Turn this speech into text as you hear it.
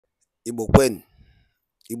Igbo kwen,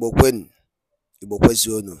 Igbo kwen, Igbo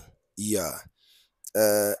kwesionu. Yeah.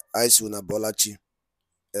 I see una Bolachi.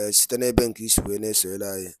 Site n'ebe nke isi wee na-esonyere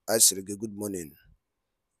anyị. I sịrị gị good morning,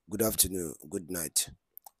 good afternoon, good night.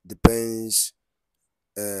 Depends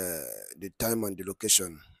the time and the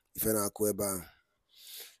location. Ife na-akụ ebe ahụ.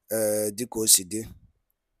 Dịka o si dị,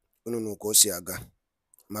 unu nụ ka o si aga.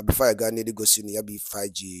 Ma before I gaa n'ihu gosi na ya bụ ife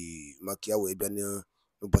anyị ji maka ya wee bịa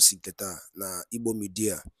n'ụbọchị nke taa na Igbo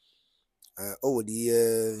Media. O nwere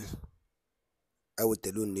ihe anyị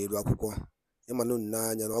wetara unu n'elu akwụkwọ. Ịma na unu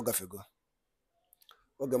n'anya na ọ gafego.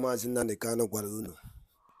 Oge Mazi Nnamdi Kanu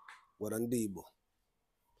gwara ndị Igbo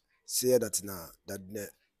say that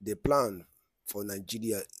the plan for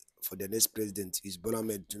Nigeria for the next president is Bola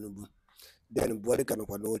Ahmed Tinubu. Then Buhari ka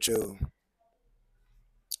nọkwa n'oche o.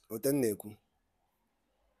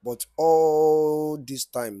 But all this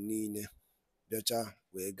time niile bịacha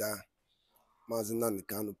wee gaa Mazi Nnamdi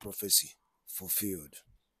Kanu prophecy fulfilled.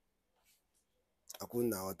 Akwụ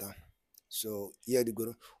na aghọta. So here they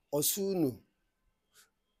go. Osunu,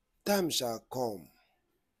 time shall come.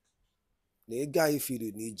 Na guy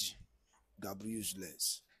feel n'iji ga-abụ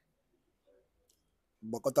useless.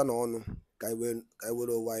 Gbakọta na ọnụ ka anyị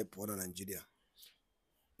were ụwa pụọ na Nigeria.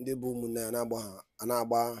 Ndị bụ ụmụnne ya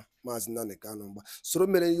na-agba Mazi Nnamdi Kanu mgba. Soro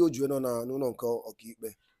mere ihe o ji nọ n'ụlọ nke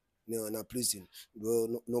ọkaikpe na prison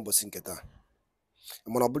ruo n'ụbọchị nke taa.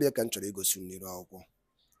 Mana ọ bụrụ ya ka m chọrọ igosi n'iru akwụkwọ.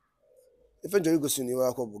 Ife njọrọ igosi n'iru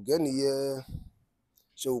akwụkwọ bụ gee na ihe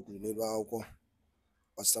Shehu kwuru n'iru akwụkwọ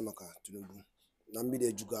gbasara maka Tinubu na mmiri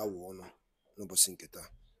ejugo awụ ọnụ n'ụbọchị nke taa.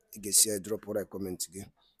 Ị ga-esi ya drop right comment gị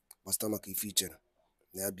gbasara maka ife ichere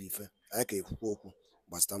na ya bụ ife anyị ka ekwukwu okwu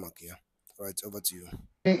gbasara maka ya. Right, over to you.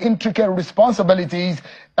 The intricate responsibilities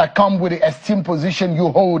that come with the esteemed position you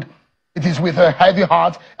hold. It is with a heavy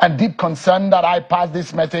heart and deep concern that I pass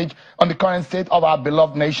this message on the current state of our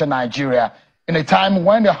beloved nation, Nigeria. In a time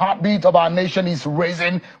when the heartbeat of our nation is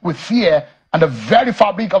racing with fear and the very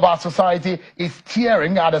fabric of our society is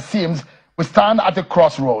tearing at the seams, we stand at a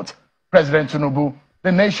crossroads. President Tinubu,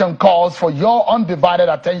 the nation calls for your undivided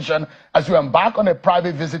attention as you embark on a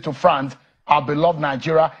private visit to France. Our beloved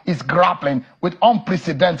Nigeria is grappling with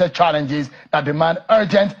unprecedented challenges that demand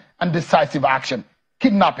urgent and decisive action.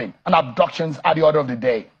 Kidnapping and abductions are the order of the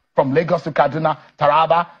day. From Lagos to Kaduna,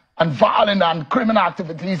 Taraba, and violent and criminal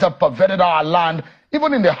activities have pervaded our land.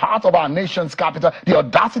 Even in the heart of our nation's capital, the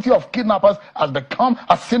audacity of kidnappers has become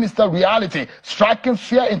a sinister reality, striking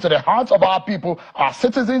fear into the hearts of our people. Our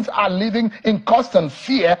citizens are living in constant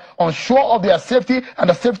fear, unsure of their safety and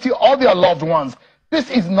the safety of their loved ones. This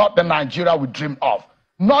is not the Nigeria we dreamed of,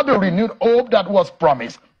 not the renewed hope that was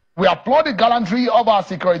promised. We applaud the gallantry of our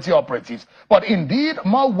security operatives, but indeed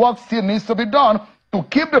more work still needs to be done to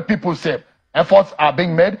keep the people safe. Efforts are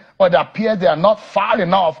being made, but it appears they are not far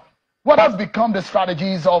enough. What has become the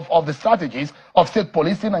strategies of state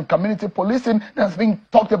policing and community policing that's been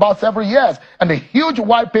talked about several years, and the huge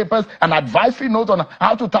white papers and advisory notes on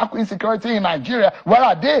how to tackle insecurity in Nigeria, where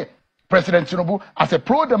are they? President Tinubu, as a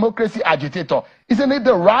pro-democracy agitator, isn't it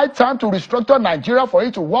the right time to restructure Nigeria for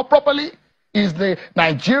it to work properly? Is the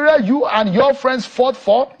Nigeria you and your friends fought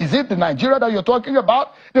for, is it the Nigeria that you're talking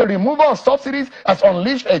about? The removal of subsidies has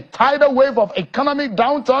unleashed a tidal wave of economic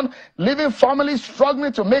downturn, leaving families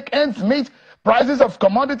struggling to make ends meet. Prices of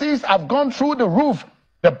commodities have gone through the roof.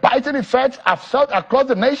 The biting effects are felt across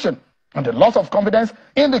the nation, and the loss of confidence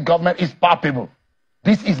in the government is palpable.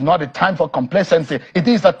 This is not a time for complacency. It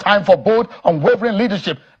is a time for bold, unwavering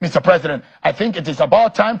leadership, Mr. President. I think it is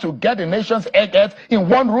about time to get the nation's eggheads in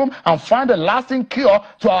one room and find a lasting cure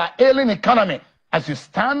to our ailing economy. As you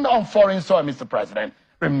stand on foreign soil, Mr. President,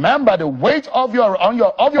 remember the weight of your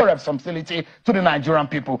responsibility to the Nigerian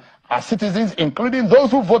people. Our citizens, including those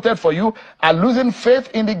who voted for you, are losing faith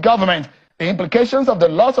in the government. The implications of the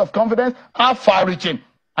loss of confidence are far-reaching.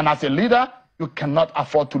 And as a leader, you cannot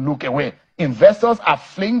afford to look away. Investors are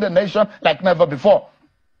fleeing the nation like never before.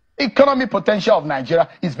 Economic potential of Nigeria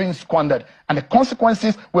is being squandered, and the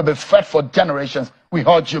consequences will be felt for generations. We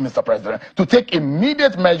urge you, Mr. President, to take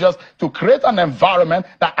immediate measures to create an environment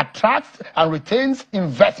that attracts and retains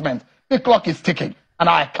investment. The clock is ticking, and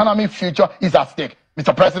our economic future is at stake.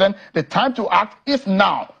 Mr. President, the time to act is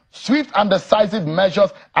now. Swift and decisive measures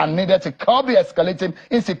are needed to curb the escalating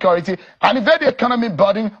insecurity and evade the economic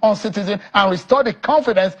burden on citizens and restore the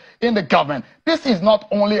confidence in the government. This is not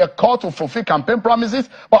only a call to fulfill campaign promises,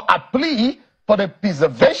 but a plea for the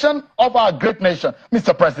preservation of our great nation.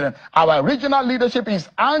 Mr. President, our regional leadership is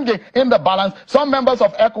hanging in the balance. Some members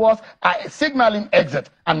of ECOWAS are signaling exit,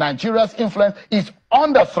 and Nigeria's influence is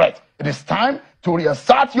under threat. It is time to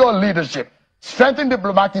reassert your leadership, strengthen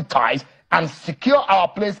diplomatic ties, and secure our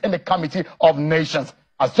place in the Committee of Nations.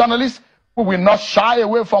 As journalists, we will not shy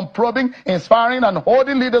away from probing, inspiring, and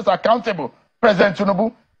holding leaders accountable. President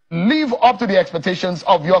Tinubu, live up to the expectations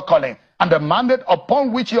of your calling and the mandate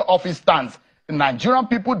upon which your office stands. The Nigerian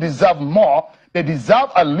people deserve more. They deserve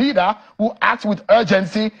a leader who acts with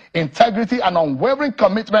urgency, integrity, and unwavering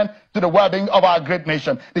commitment to the well-being of our great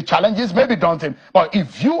nation. The challenges may be daunting, but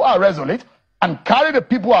if you are resolute and carry the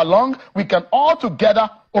people along, we can all together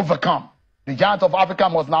overcome. The giant of Africa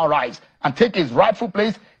must now rise and take his rightful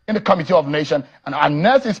place in the Committee of Nations and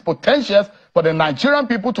harness his potentials for the Nigerian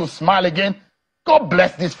people to smile again. God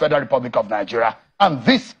bless this Federal Republic of Nigeria. And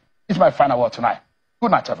this is my final word tonight.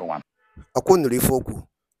 Good night, everyone.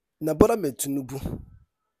 Bola Tinubu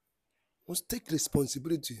must take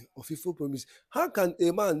responsibility of Ifo promise. How can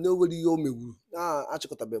a man know what you mean?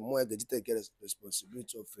 Actually, more to take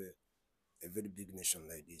responsibility of a very big nation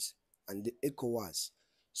like this. And the ECOWAS,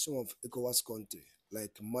 some of ECOWAS countries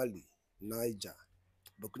like Mali, Niger,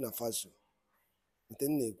 Burkina Faso,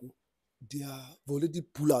 they have already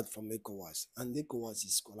pulled out from ECOWAS, and ECOWAS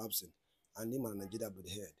is collapsing, and them and Nigeria by the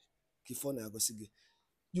head.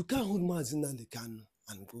 You can't hold Mazi Nnamdi Kanu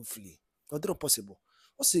and go flee. Not possible.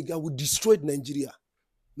 What's a guy who destroyed Nigeria?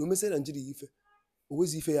 No me say Nigeria ife.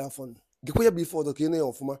 Always ife ya fun. Gekoya before the kene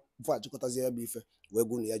of ma before Chukotazia bife. We're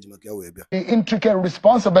going to Yajimaka Webia. The intricate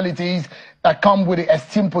responsibilities that come with the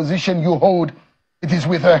esteemed position you hold. It is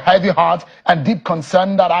with a heavy heart and deep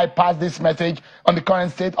concern that I pass this message on the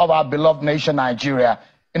current state of our beloved nation, Nigeria.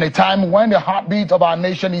 In a time when the heartbeat of our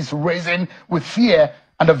nation is racing with fear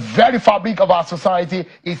and the very fabric of our society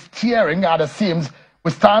is tearing at the seams,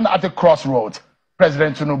 we stand at a crossroads.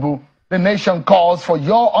 President Tinubu, the nation calls for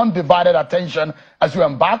your undivided attention as you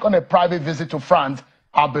embark on a private visit to France.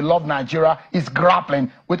 Our beloved Nigeria is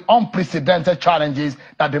grappling with unprecedented challenges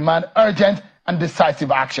that demand urgent and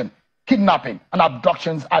decisive action. Kidnapping and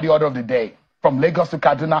abductions are the order of the day. From Lagos to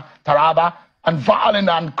Kaduna, Taraba, and violent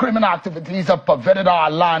and criminal activities have pervaded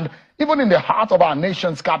our land. Even in the heart of our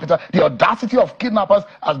nation's capital, the audacity of kidnappers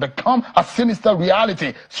has become a sinister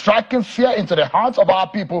reality, striking fear into the hearts of our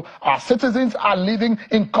people. Our citizens are living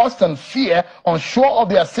in constant fear, unsure of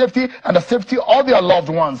their safety and the safety of their loved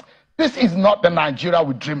ones. This is not the Nigeria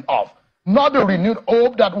we dreamed of, not the renewed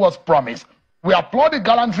hope that was promised. We applaud the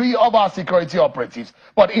gallantry of our security operatives,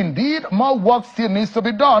 but indeed more work still needs to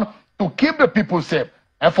be done to keep the people safe.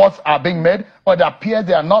 Efforts are being made, but it appears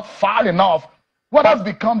they are not far enough. What has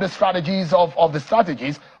become the strategies of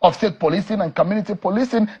state policing and community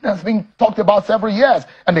policing that's been talked about several years?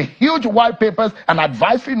 And the huge white papers and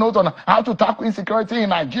advisory notes on how to tackle insecurity in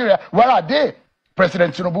Nigeria, where are they?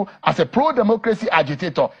 President Tinubu, as a pro-democracy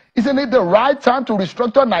agitator, isn't it the right time to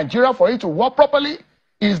restructure Nigeria for it to work properly?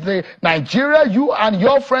 Is the Nigeria you and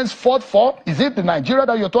your friends fought for, is it the Nigeria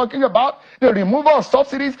that you're talking about? The removal of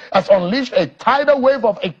subsidies has unleashed a tidal wave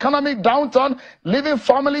of economic downturn, leaving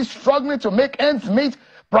families struggling to make ends meet.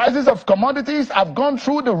 Prices of commodities have gone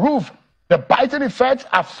through the roof. The biting effects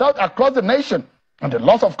are felt across the nation, and the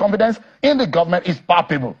loss of confidence in the government is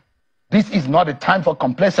palpable. This is not a time for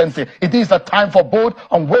complacency. It is a time for bold,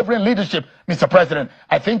 unwavering leadership. Mr. President,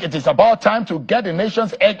 I think it is about time to get the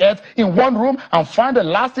nation's eggheads in one room and find a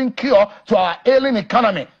lasting cure to our ailing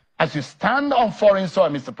economy. As you stand on foreign soil,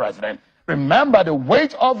 Mr. President, remember the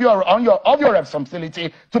weight of your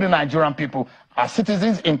responsibility to the Nigerian people. Our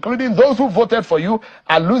citizens, including those who voted for you,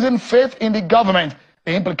 are losing faith in the government.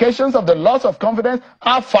 The implications of the loss of confidence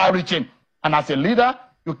are far-reaching. And as a leader,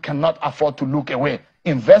 you cannot afford to look away.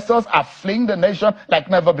 Investors are fleeing the nation like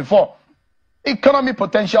never before. Economic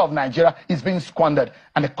potential of Nigeria is being squandered,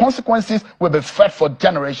 and the consequences will be felt for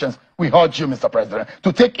generations. We urge you, Mr. President,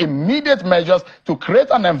 to take immediate measures to create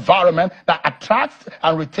an environment that attracts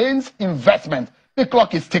and retains investment. The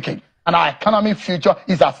clock is ticking, and our economic future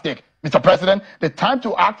is at stake. Mr. President, the time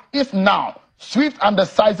to act is now. Swift and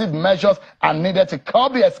decisive measures are needed to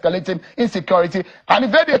curb the escalating insecurity,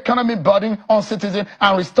 elevate the economic burden on citizens,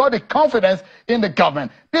 and restore the confidence in the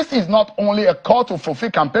government. This is not only a call to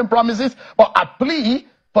fulfill campaign promises, but a plea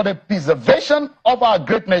for the preservation of our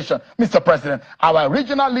great nation. Mr. President, our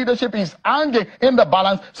regional leadership is hanging in the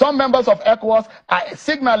balance. Some members of ECOWAS are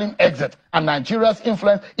signaling exit, and Nigeria's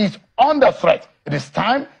influence is under threat. It is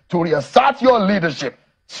time to reassert your leadership,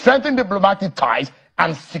 strengthen diplomatic ties,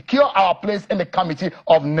 and secure our place in the Committee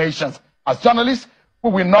of Nations. As journalists, we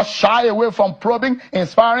will not shy away from probing,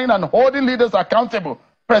 inspiring, and holding leaders accountable.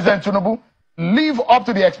 President Tinubu, live up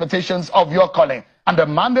to the expectations of your calling and the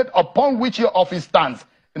mandate upon which your office stands.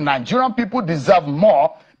 The Nigerian people deserve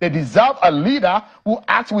more. They deserve a leader who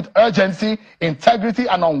acts with urgency, integrity,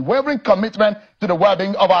 and unwavering commitment to the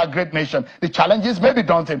well-being of our great nation. The challenges may be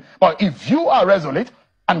daunting, but if you are resolute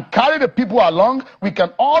and carry the people along, we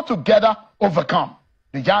can all together overcome.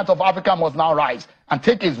 The giant of Africa must now rise and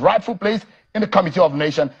take his rightful place in the Committee of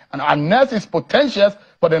Nations and harness his potentials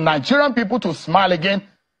for the Nigerian people to smile again.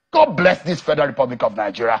 God bless this Federal Republic of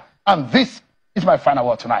Nigeria. And this is my final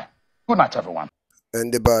word tonight. Good night, everyone.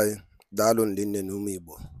 And by Dalon Linen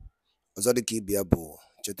Umibo. Ozadiki Biabo,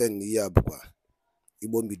 Chetan Yabua,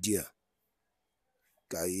 Ibo Media,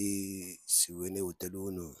 Kai Siwene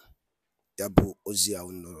Uteluno, Yabu Ozia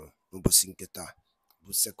Uno, Nobosinketa,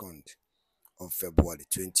 2nd of February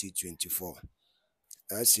 2024.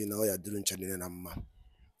 I see now you're doing Channel Nama,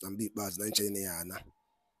 and big bars 9 Yana,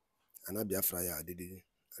 and Biafra Yadi,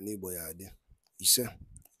 and Ibo Yadi. Ise,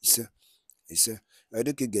 I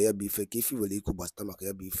don't get a beef, if you will equal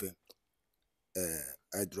Bastamaka beef.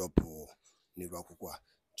 I drop Nivakwa.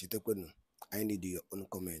 Chitekwenu. I need your own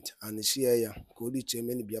comment. And share ya. Kodi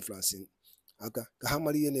many Biafrans in Aka.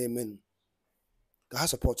 Kahamari name. Kaha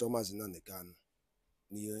support Mazi Nnamdi Kanu.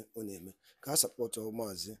 Niye oneme. Kaha support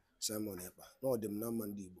Mazi Simon Epa. No dem nama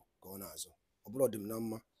ndibo. Konazo. Obro dem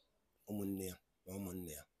nama omunea.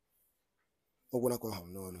 Ogwana kwa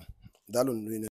ham no. Dalun